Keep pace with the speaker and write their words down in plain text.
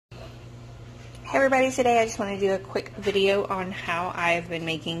Hey everybody, today I just want to do a quick video on how I've been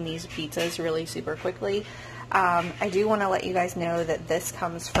making these pizzas really super quickly. I do want to let you guys know that this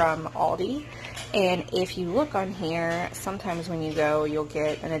comes from Aldi, and if you look on here, sometimes when you go, you'll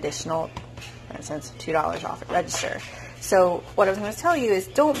get an additional, for instance, $2 off at register. So what I was going to tell you is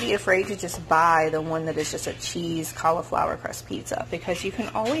don't be afraid to just buy the one that is just a cheese cauliflower crust pizza, because you can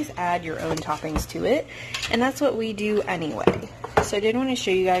always add your own toppings to it, and that's what we do anyway. So I did want to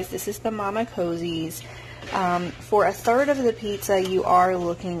show you guys, this is the Mama Cozy's. For a third of the pizza, you are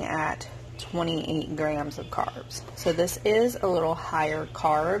looking at 28 grams of carbs. So this is a little higher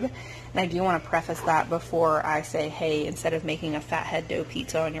carb, and I do want to preface that before I say, hey, instead of making a fathead dough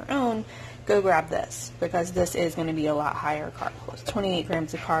pizza on your own, go grab this, because this is going to be a lot higher carb. 28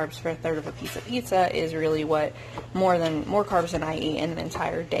 grams of carbs for a third of a piece of pizza is really what more carbs than I eat in an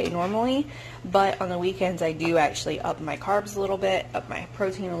entire day normally. But on the weekends, I do actually up my carbs a little bit, up my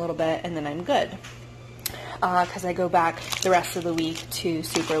protein a little bit, and then I'm good. Because I go back the rest of the week to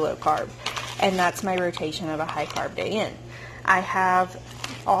super low carb, and that's my rotation of a high carb day in. I have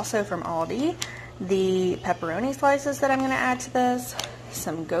also from Aldi the pepperoni slices that I'm going to add to this,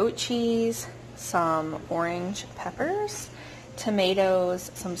 some goat cheese, some orange peppers,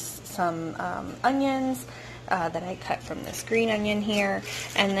 tomatoes, some onions that I cut from this green onion here,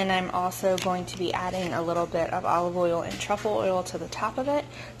 and then I'm also going to be adding a little bit of olive oil and truffle oil to the top of it.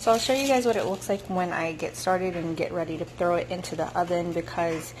 So I'll show you guys what it looks like when I get started and get ready to throw it into the oven,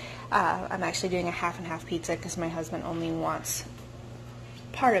 because I'm actually doing a half and half pizza because my husband only wants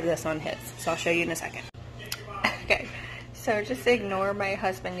part of this on his. So I'll show you in a second. Okay, so just ignore my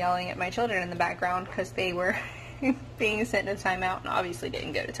husband yelling at my children in the background because they were being sent to timeout and obviously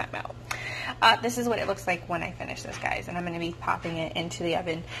didn't go to timeout. This is what it looks like when I finish this, guys, and I'm going to be popping it into the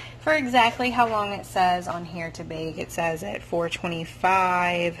oven for exactly how long it says on here to bake. It says at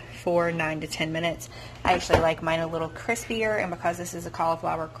 425 for 9 to 10 minutes. I actually like mine a little crispier, and because this is a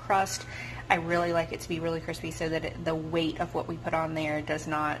cauliflower crust, I really like it to be really crispy so that the weight of what we put on there does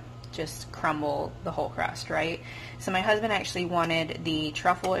not just crumble the whole crust, right? So my husband actually wanted the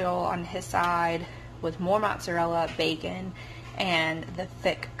truffle oil on his side with more mozzarella, bacon, and the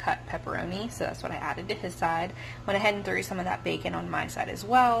thick cut pepperoni, so that's what I added to his side. Went ahead and threw some of that bacon on my side as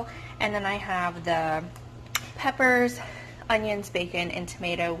well, and then I have the peppers, onions, bacon, and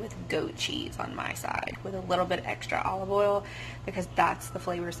tomato with goat cheese on my side with a little bit extra olive oil, because that's the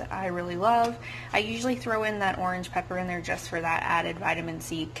flavors that I really love. I usually throw in that orange pepper in there just for that added vitamin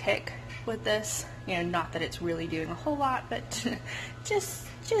C kick with this. You know, not that it's really doing a whole lot, but just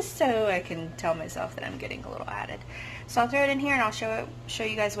so I can tell myself that I'm getting a little added. So I'll throw it in here and I'll show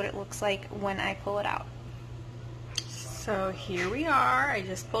you guys what it looks like when I pull it out. So here we are. I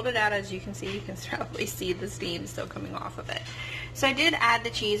just pulled it out. As you can see, you can probably see the steam still coming off of it. So I did add the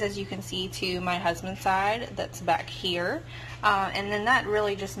cheese, as you can see, to my husband's side that's back here. And then that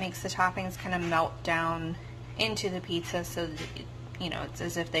really just makes the toppings kind of melt down into the pizza so that, you know, it's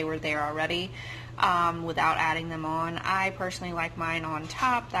as if they were there already without adding them on. I personally like mine on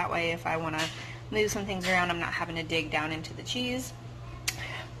top. That way if I want to move some things around, I'm not having to dig down into the cheese.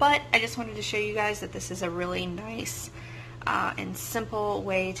 But I just wanted to show you guys that this is a really nice and simple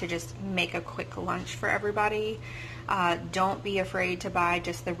way to just make a quick lunch for everybody. Don't be afraid to buy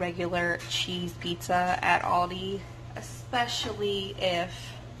just the regular cheese pizza at Aldi, especially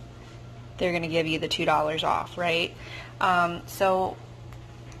if they're going to give you the $2 off, right? So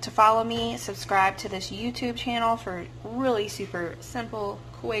to follow me, subscribe to this YouTube channel for really super simple,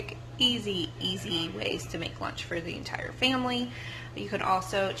 quick, easy ways to make lunch for the entire family. You can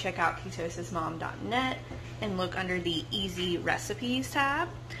also check out ketosismom.net and look under the Easy Recipes tab.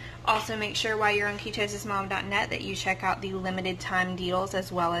 Also, make sure while you're on ketosismom.net that you check out the limited time deals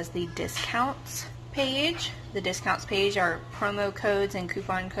as well as the discounts page. The discounts page are promo codes and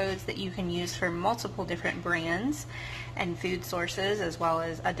coupon codes that you can use for multiple different brands and food sources, as well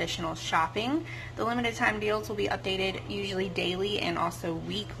as additional shopping. The limited time deals will be updated usually daily and also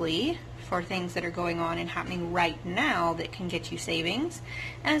weekly for things that are going on and happening right now that can get you savings.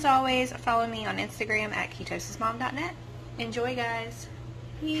 And as always, follow me on Instagram at ketosismom.net. Enjoy, guys.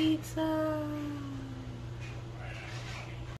 Pizza.